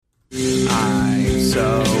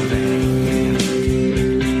so vain.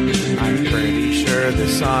 I'm pretty sure the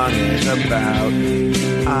song is about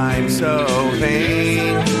I'm so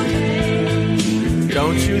vain.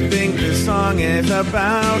 Don't you think this song is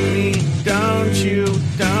about me? Don't you?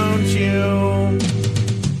 Don't you?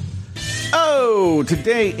 Oh,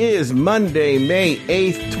 today is Monday, May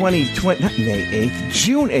 8th, 2020. Not May 8th,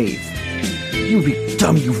 June 8th. You be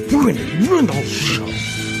dumb. You've ruined it. You ruined the whole show.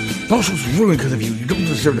 The whole show's ruined because of you. You don't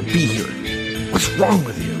deserve to be here. What's wrong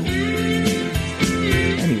with you?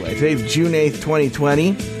 Anyway, today's June 8th,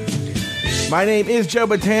 2020. My name is Joe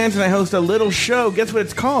Betance, and I host a little show. Guess what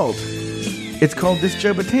it's called? It's called This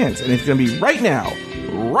Joe Betance, and it's going to be right now,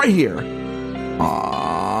 right here,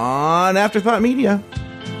 on Afterthought Media.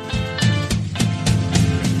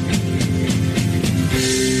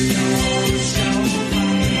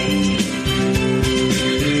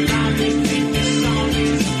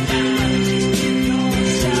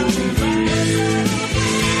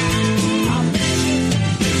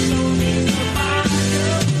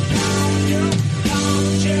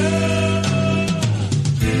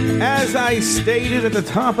 As I stated at the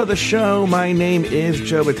top of the show, my name is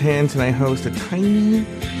Joe Betance, and I host a tiny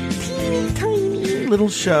little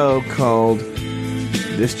show called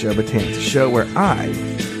This Joe Betance, a show where I,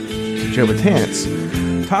 Joe Betance,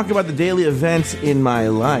 talk about the daily events in my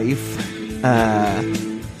life.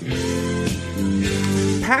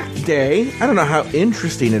 Packed day. I don't know how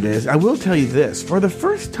interesting it is. I will tell you this. For the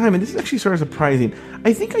first time, and this is actually sort of surprising,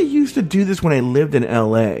 I think I used to do this when I lived in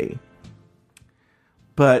LA.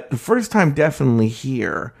 But the first time definitely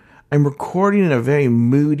here, I'm recording in a very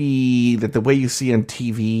moody, that the way you see on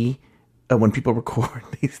TV, when people record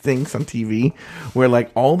these things on TV, where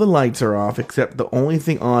like all the lights are off, except the only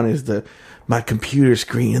thing on is my computer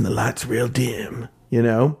screen and the light's real dim, you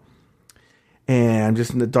know? And I'm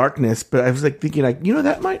just in the darkness, but I was like thinking like,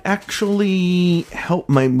 that might actually help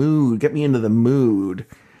my mood, get me into the mood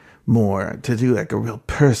more, to do like a real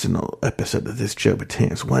personal episode of This Joe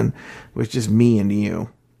Betance, one with just me and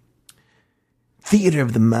you. Theater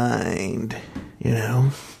of the mind,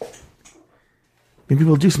 Maybe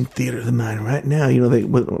we'll do some theater of the mind right now. They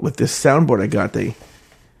with this soundboard I got, they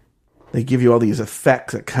give you all these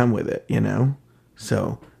effects that come with it,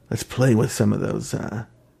 So let's play with some of those, that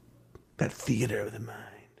theater of the mind.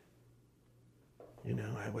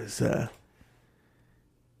 I was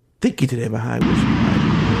thinking today about how I wish I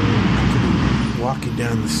could be walking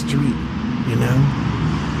down the street,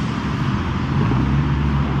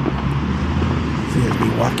 I think I'd be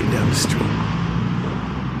walking down the street.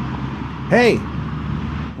 Hey,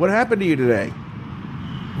 what happened to you today?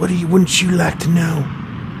 Wouldn't you like to know?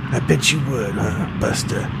 I bet you would, huh,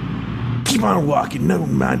 Buster? Keep on walking. No,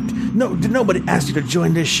 man. No, did nobody ask you to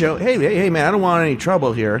join this show? Hey, man, I don't want any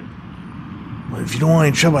trouble here. Well, if you don't want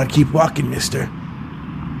any trouble, I'll keep walking, mister.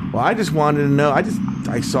 Well, I just wanted to know.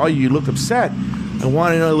 I saw you looked upset. I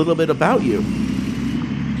want to know a little bit about you.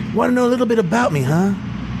 Want to know a little bit about me, huh?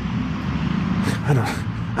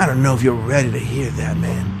 I don't know if you're ready to hear that,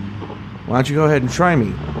 man. Why don't you go ahead and try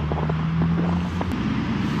me?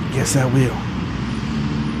 Guess I will.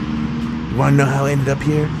 You want to know how I ended up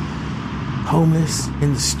here? Homeless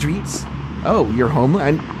in the streets? Oh, you're homeless?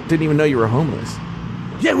 I didn't even know you were homeless.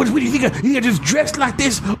 Yeah, what do you think? You think I just dressed like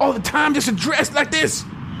this all the time? Just dressed like this?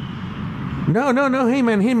 No. Hey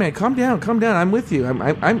man, calm down. I'm with you.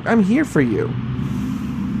 I'm here for you.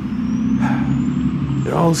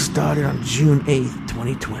 It all started on June 8th,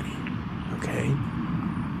 2020. Okay?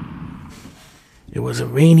 It was a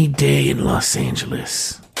rainy day in Los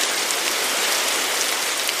Angeles.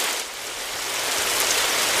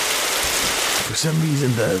 For some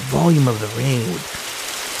reason, the volume of the rain would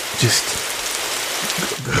just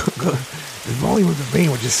the volume of the rain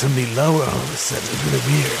would just suddenly lower all of a sudden. It was really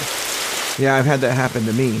weird. Yeah, I've had that happen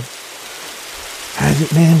to me. Has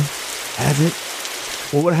it, man? Has it?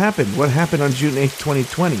 Well, what happened? What happened on June 8th,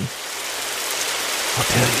 2020? I'll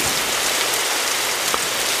tell you.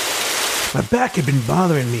 My back had been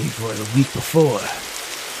bothering me for the week before.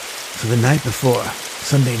 So the night before,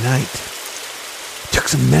 Sunday night, took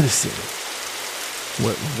some medicine.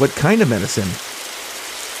 What kind of medicine?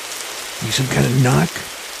 You some kind of narc?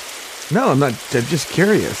 No, I'm not. I'm just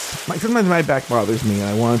curious. Sometimes my back bothers me, and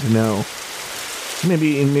I wanted to know. Maybe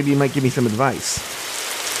you might give me some advice.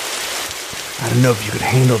 I don't know if you could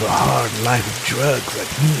handle the hard life of drugs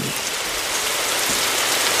like me.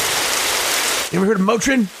 You ever heard of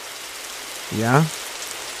Motrin? Yeah?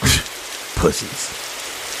 Pussies.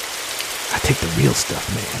 I take the real stuff,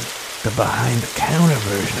 man. The behind-the-counter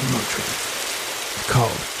version of Motrin. It's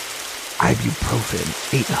called ibuprofen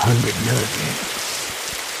 800 milligrams.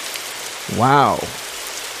 Wow.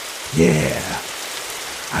 Yeah.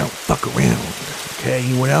 I don't fuck around. Okay,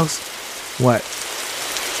 you know what else? What?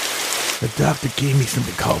 The doctor gave me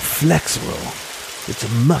something called Flexerol. It's a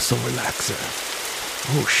muscle relaxer.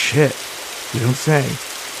 Oh shit. You don't say.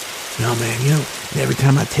 No, man, and every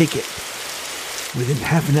time I take it, within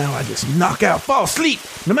half an hour I just knock out, fall asleep,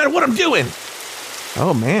 no matter what I'm doing.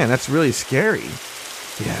 Oh man, that's really scary.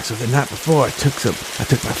 Yeah, so the night before I took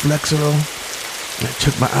my Flexerol and I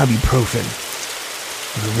took my ibuprofen.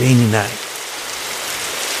 It was a rainy night.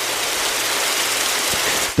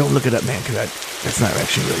 Don't look it up, man, because that's not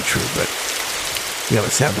actually really true, but we have a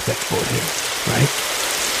sound effect for it here, right?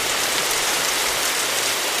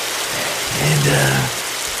 And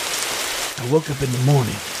I woke up in the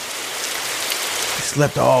morning. I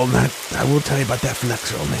slept all night. I will tell you about that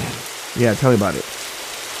Flexerol, man. Yeah, tell me about it.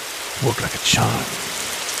 Woke like a charm.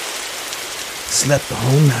 Slept the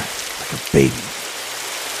whole night like a baby.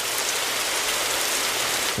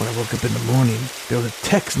 When I woke up in the morning, there was a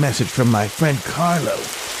text message from my friend Carlo.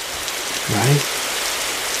 Right?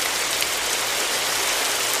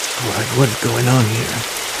 Like, what is going on here?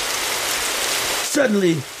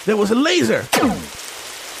 Suddenly, there was a laser.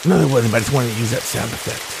 No, there wasn't, but I just wanted to use that sound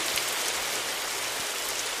effect.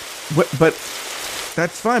 What? But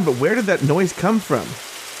that's fine, but where did that noise come from?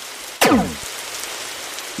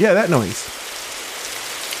 Yeah, that noise.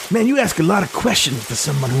 Man, you ask a lot of questions for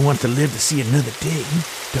someone who wants to live to see another day,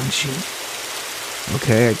 don't you?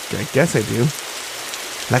 Okay, I guess I do.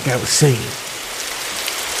 Like I was saying,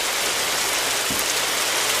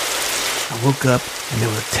 I woke up and there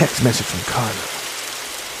was a text message from Carlo.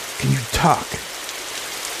 Can you talk?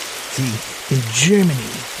 See, in Germany,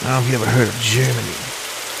 I don't know if you ever heard of Germany.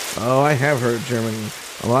 Oh, I have heard of Germany.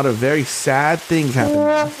 A lot of very sad things happen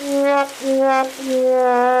there.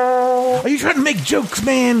 Are you trying to make jokes,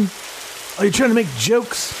 man? Are you trying to make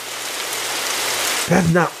jokes? That's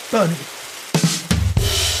not funny.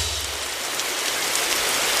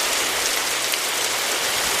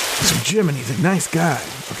 So Germany's a nice guy,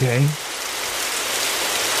 okay?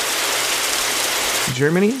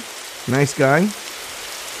 Germany? Nice guy?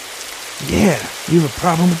 Yeah, you have a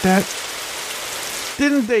problem with that?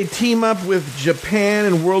 Didn't they team up with Japan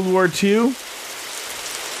in World War II?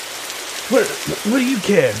 What do you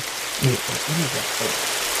care? Wait, what is that?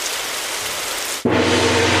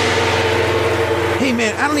 Hey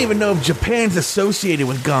man, I don't even know if Japan's associated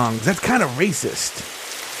with gongs. That's kind of racist.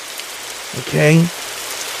 Okay?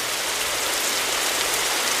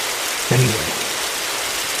 Anyway.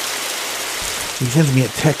 He sends me a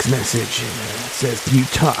text message and it says, can you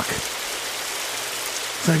talk?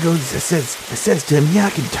 So I says to him, yeah, I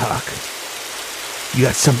can talk. You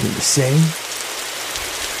got something to say?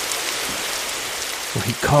 Well,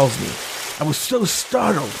 he calls me. I was so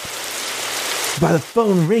startled by the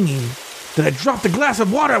phone ringing that I dropped the glass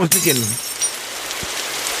of water I was drinking.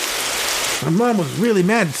 My mom was really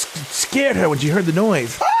mad. It scared her when she heard the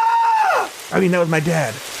noise. Ah! I mean, that was my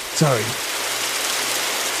dad. Sorry.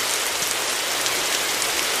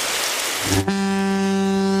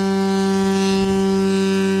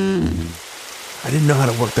 I didn't know how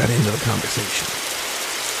to work that into the conversation.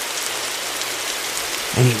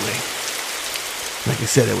 Anyway, like I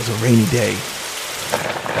said, it was a rainy day.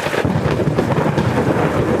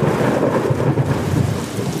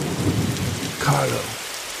 Carlo.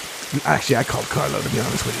 Actually, I called Carlo, to be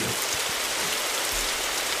honest with you.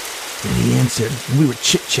 And he answered, and we were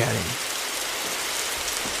chit-chatting.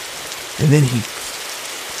 And then he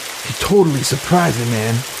totally surprised me,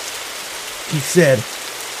 man. He said,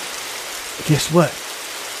 guess what?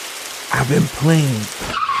 I've been playing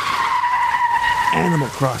Animal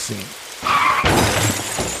Crossing.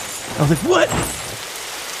 I was like, what? I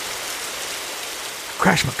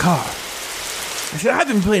crashed my car. I said, I've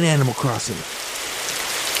been playing Animal Crossing.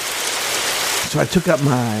 So I took up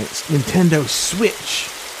my Nintendo Switch,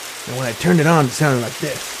 and when I turned it on, it sounded like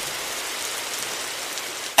this.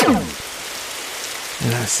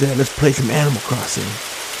 And I said, let's play some Animal Crossing.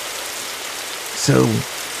 So,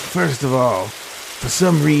 first of all, for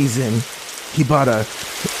some reason, he bought a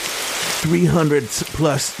 300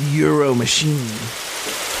 plus euro machine,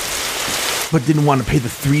 but didn't want to pay the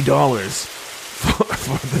 $3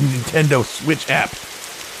 for the Nintendo Switch app,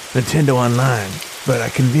 Nintendo Online. But I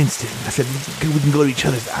convinced him. I said, we can go to each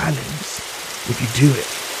other's islands if you do it.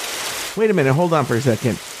 Wait a minute, hold on for a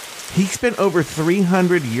second. He spent over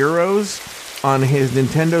 300 euros on his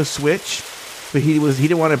Nintendo Switch, but he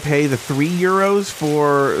didn't want to pay the €3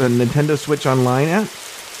 for the Nintendo Switch Online app?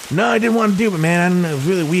 No, I didn't want to do it, man. I don't know, it was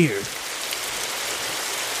really weird.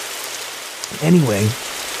 Anyway,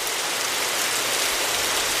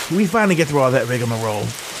 we finally get through all that rigmarole.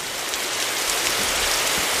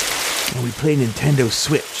 and we play Nintendo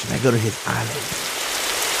Switch, and I go to his island.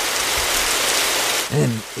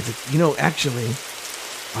 And it's actually,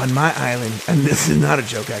 on my island, and this is not a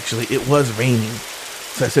joke actually, it was raining.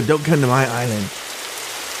 So I said, don't come to my island.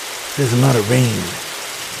 There's a lot of rain.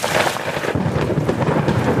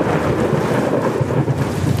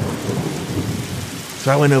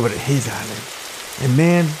 So I went over to his island. And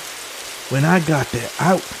man, when I got there,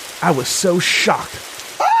 I was so shocked.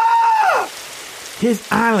 Ah! His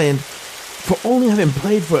island, for only having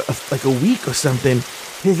played for like a week or something,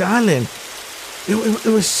 his island, it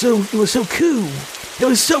was so cool. It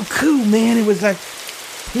was so cool, man. It was like,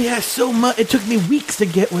 he has so much. It took me weeks to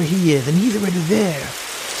get where he is, and he's already there.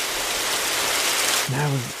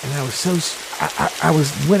 And I was so, I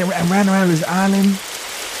ran around his island,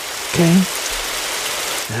 okay?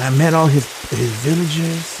 And I met all his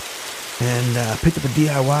villagers, and picked up a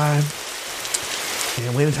DIY,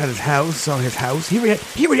 and went inside his house, saw his house. He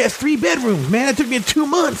already has 3 bedrooms, man. It took me 2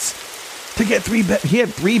 months to get 3 bed. He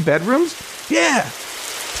had 3 bedrooms? Yeah.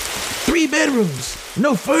 3 bedrooms.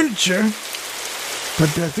 No furniture. But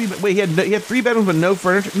he had 3 bedrooms but no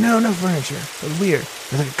furniture? No furniture. It was weird.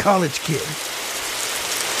 It was like a college kid.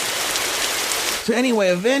 So anyway,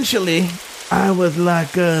 eventually, I was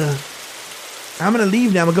like, I'm going to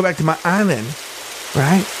leave now. I'm going to go back to my island.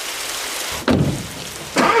 Right?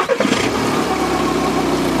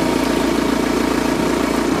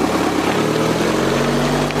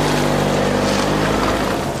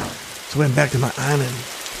 So I went back to my island.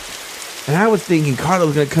 And I was thinking Carlo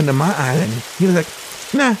was going to come to my island. He was like,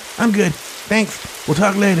 nah, I'm good. Thanks. We'll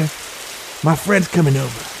talk later. My friend's coming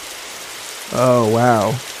over. Oh,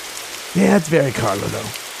 wow. Yeah, that's very Carlo, though.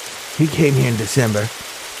 He came here in December.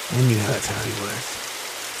 And you know that's how he was.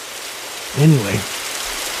 Anyway.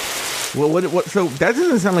 Well, what? So that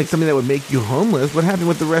doesn't sound like something that would make you homeless. What happened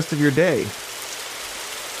with the rest of your day?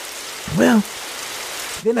 Well,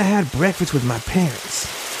 then I had breakfast with my parents.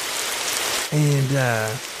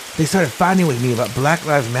 And, they started fighting with me about Black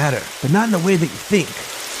Lives Matter, but not in the way that you think.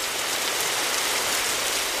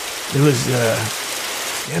 It was,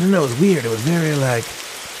 I don't know, it was weird. It was very, like,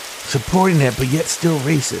 supporting it, but yet still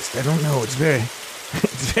racist. I don't know. It's very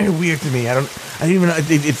weird to me. I didn't even know.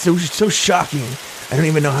 It's so shocking. I don't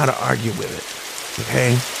even know how to argue with it.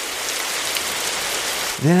 Okay?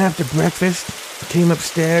 Then after breakfast, I came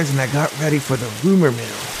upstairs and I got ready for the rumor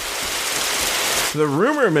mill. The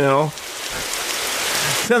rumor mill?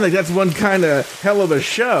 Sounds like that's one kind of hell of a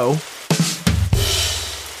show.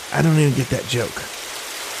 I don't even get that joke.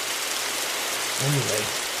 Anyway.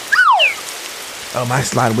 Oh, my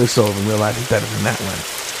slide whistle in real life is better than that one.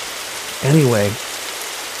 Anyway.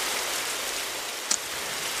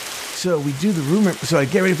 So we do the rumor. So I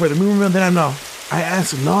get ready for the rumor mill. Then I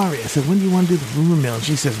asked Laurie. I said, when do you want to do the rumor mill? And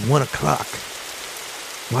she says 1 o'clock.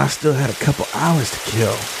 Well, I still had a couple hours to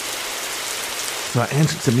kill. So I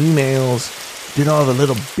answered some emails. Did all the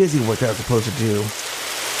little busy work that I was supposed to do.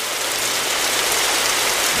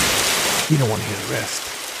 You don't want to hear the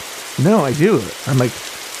rest. No, I do. I'm like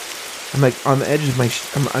on the edge of my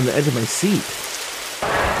seat.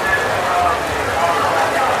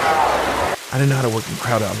 I didn't know how to work in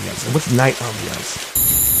crowd ambiance. And what's night ambiance?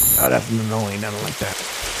 Oh, that's annoying. I don't like that.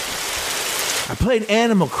 I played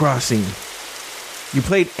Animal Crossing. You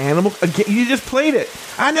played Animal? You just played it.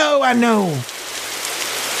 I know.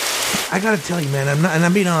 I gotta tell you, man,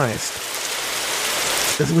 I'm being honest.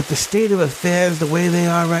 With the state of affairs the way they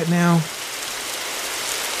are right now,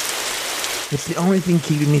 it's the only thing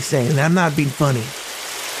keeping me sane. And I'm not being funny.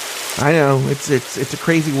 I know, it's a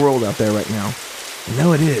crazy world out there right now. I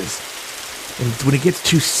know it is. And when it gets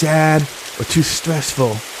too sad or too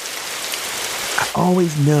stressful, I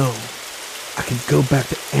always know I can go back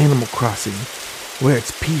to Animal Crossing, where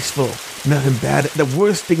it's peaceful. Nothing bad. The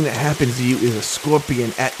worst thing that happens to you is a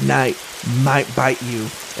scorpion at night might bite you,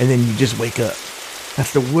 and then you just wake up.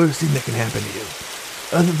 That's the worst thing that can happen to you.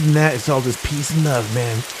 Other than that, it's all just peace and love,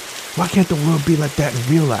 man. Why can't the world be like that in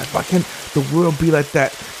real life? Why can't the world be like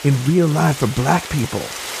that in real life for black people?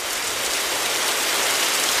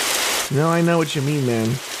 No, I know what you mean,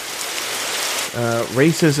 man.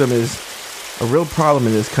 Racism is a real problem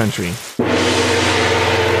in this country.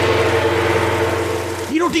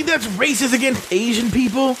 You don't think that's racist against Asian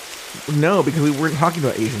people? No, because we weren't talking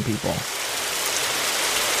about Asian people.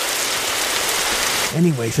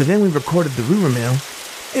 Anyway, so then we recorded the rumor mill.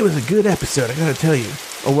 It was a good episode, I gotta tell you.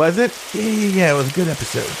 Oh, was it? Yeah, it was a good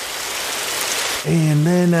episode. And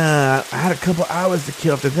then I had a couple hours to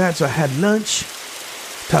kill after that, so I had lunch.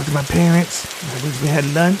 Talked to my parents. We had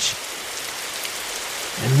lunch.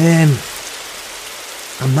 And then,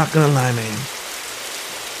 I'm not gonna lie, man.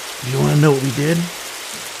 You wanna know what we did?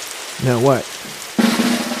 No, what?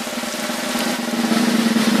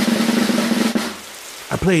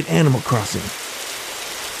 I played Animal Crossing.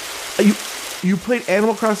 You played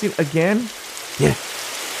Animal Crossing again? Yeah.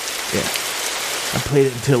 I played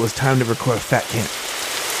it until it was time to record a Fat Camp.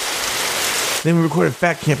 Then we recorded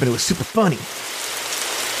Fat Camp and it was super funny.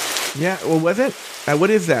 Yeah, well, was it? What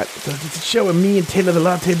is that? It's a show of me and Taylor the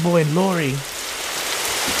Latte Boy and Lori.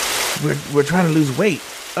 We're trying to lose weight.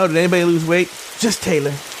 Oh, did anybody lose weight? Just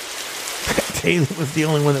Taylor. Taylor was the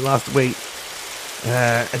only one that lost weight.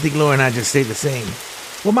 I think Lori and I just stayed the same.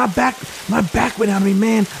 Well, my back went out of me,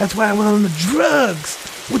 man. That's why I went on the drugs.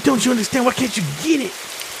 What don't you understand? Why can't you get it?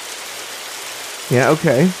 Yeah,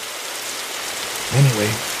 okay.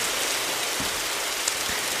 Anyway.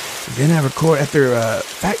 Then I record after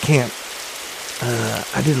Fat Camp.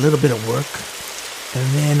 I did a little bit of work.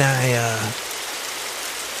 And then I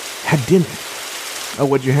had dinner. Oh,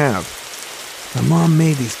 what'd you have? My mom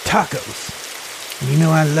made these tacos. And you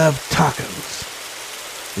know I love tacos.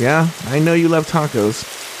 Yeah, I know you love tacos.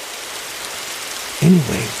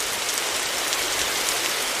 Anyway,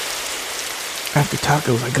 after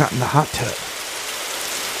tacos, I got in the hot tub.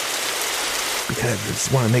 Because I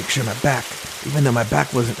just want to make sure my back, even though my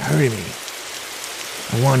back wasn't hurting me,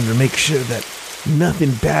 I wanted to make sure that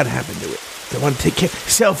nothing bad happened to it. I want to take care.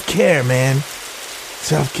 Self-care, man.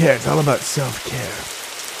 Self-care. It's all about self-care.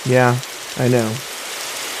 Yeah, I know.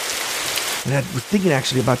 And I was thinking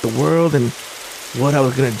actually about the world and what I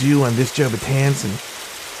was going to do on this job at Betance, and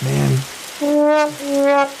man,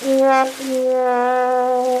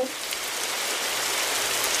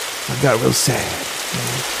 I got real sad.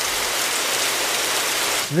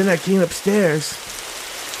 So then I came upstairs,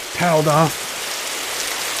 toweled off,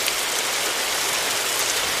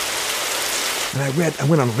 and I went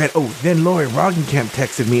on Reddit. Oh, then Lori Roggenkamp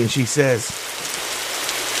texted me and she says,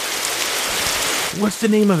 what's the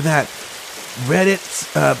name of that Reddit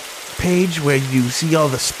page where you see all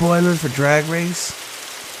the spoilers for Drag Race?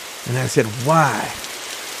 And I said, why?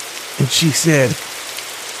 And she said,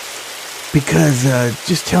 because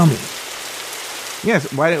just tell me.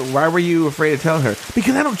 Yes, why were you afraid to tell her?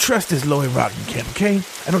 Because I don't trust this Lori Roggenkamp, okay?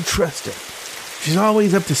 I don't trust her. She's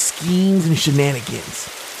always up to schemes and shenanigans.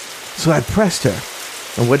 So I pressed her.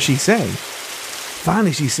 And what'd she say?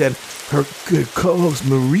 Finally, she said her co-host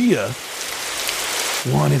Maria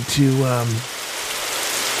wanted to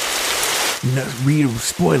read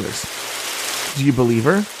spoilers. Do you believe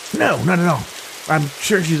her? No, not at all. I'm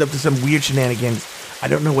sure she's up to some weird shenanigans. I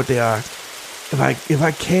don't know what they are. If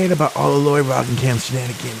I cared about all of Lori Roggenkamp's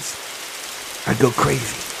shenanigans, I'd go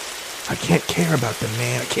crazy. I can't care about them,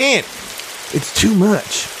 man. I can't. It's too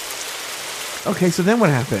much. Okay, so then what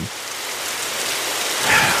happened?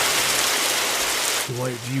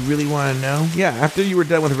 Do you really want to know? Yeah, after you were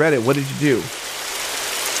done with Reddit, what did you do?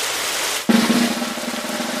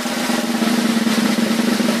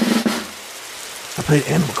 I played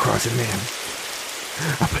Animal Crossing, man.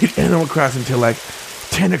 I played Animal Crossing till like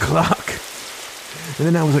 10 o'clock. And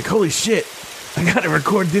then I was like, holy shit, I gotta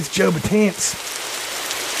record this Joe Betance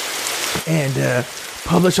and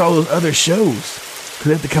publish all those other shows because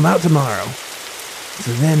they have to come out tomorrow.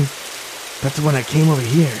 So then that's when I came over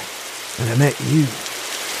here and I met you.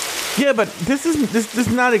 Yeah, but this does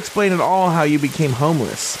not explain at all how you became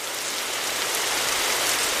homeless.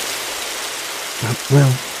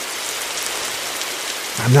 Well,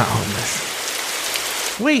 I'm not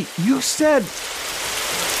homeless. Wait, you said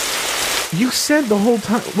the whole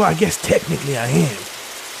time. Well, I guess technically I am.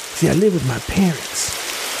 See, I live with my parents.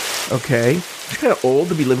 Okay, you're kind of old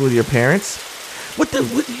to be living with your parents. What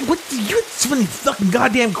you're so many fucking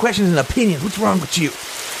goddamn questions and opinions. What's wrong with you?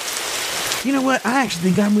 You know what? I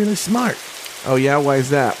actually think I'm really smart. Oh yeah, why is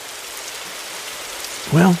that?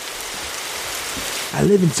 Well, I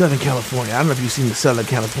live in Southern California. I don't know if you've seen the Southern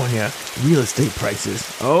California real estate prices.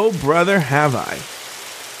 Oh, brother, have I.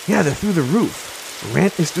 Yeah, they're through the roof.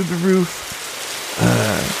 Rent is through the roof.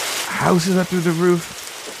 Houses are through the roof.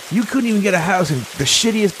 You couldn't even get a house in the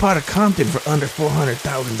shittiest part of Compton for under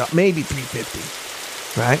 $400,000, maybe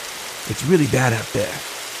 $350,000, right? It's really bad out there.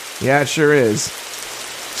 Yeah, it sure is.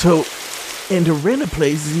 So, and to rent a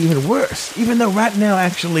place is even worse. Even though right now,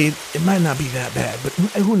 actually, it might not be that bad, but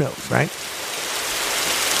who knows, right?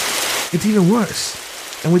 It's even worse.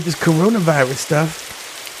 And with this coronavirus stuff,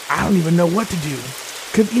 I don't even know what to do.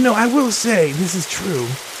 Because, I will say, this is true.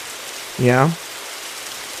 Yeah?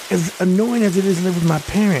 As annoying as it is to live with my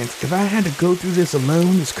parents, if I had to go through this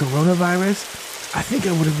alone, this coronavirus, I think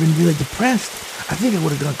I would have been really depressed. I think I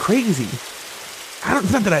would have gone crazy.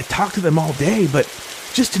 It's not that I talk to them all day, but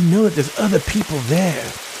just to know that there's other people there,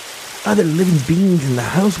 other living beings in the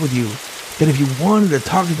house with you, That if you wanted to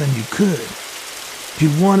talk to them, you could. If you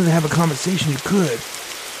wanted to have a conversation, you could.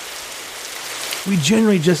 We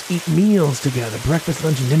generally just eat meals together, breakfast,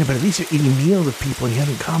 lunch, and dinner, but at least you're eating meals with people and you're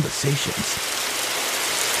having conversations.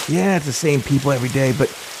 Yeah, it's the same people every day, but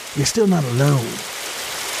you're still not alone.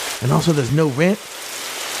 And also, there's no rent.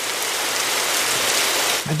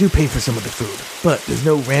 I do pay for some of the food, but there's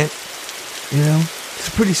no rent. You know, it's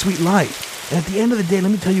a pretty sweet life. And at the end of the day, let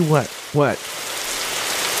me tell you what?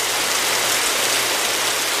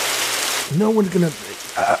 No one's gonna...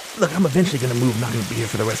 look, I'm eventually gonna move. I'm not gonna be here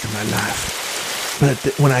for the rest of my life. But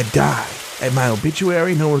when I die, at my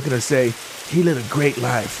obituary, no one's gonna say, he lived a great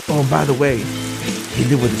life. Oh, and by the way, he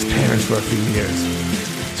lived with his parents for a few years.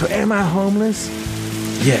 So am I homeless?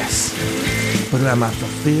 Yes. But am I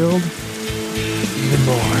fulfilled? Even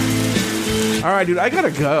more. All right, dude, I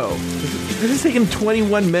gotta go. This is taking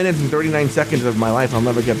 21 minutes and 39 seconds of my life I'll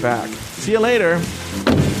never get back. See you later.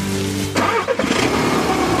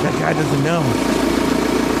 That guy doesn't know.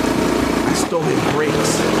 I stole his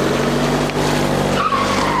brakes.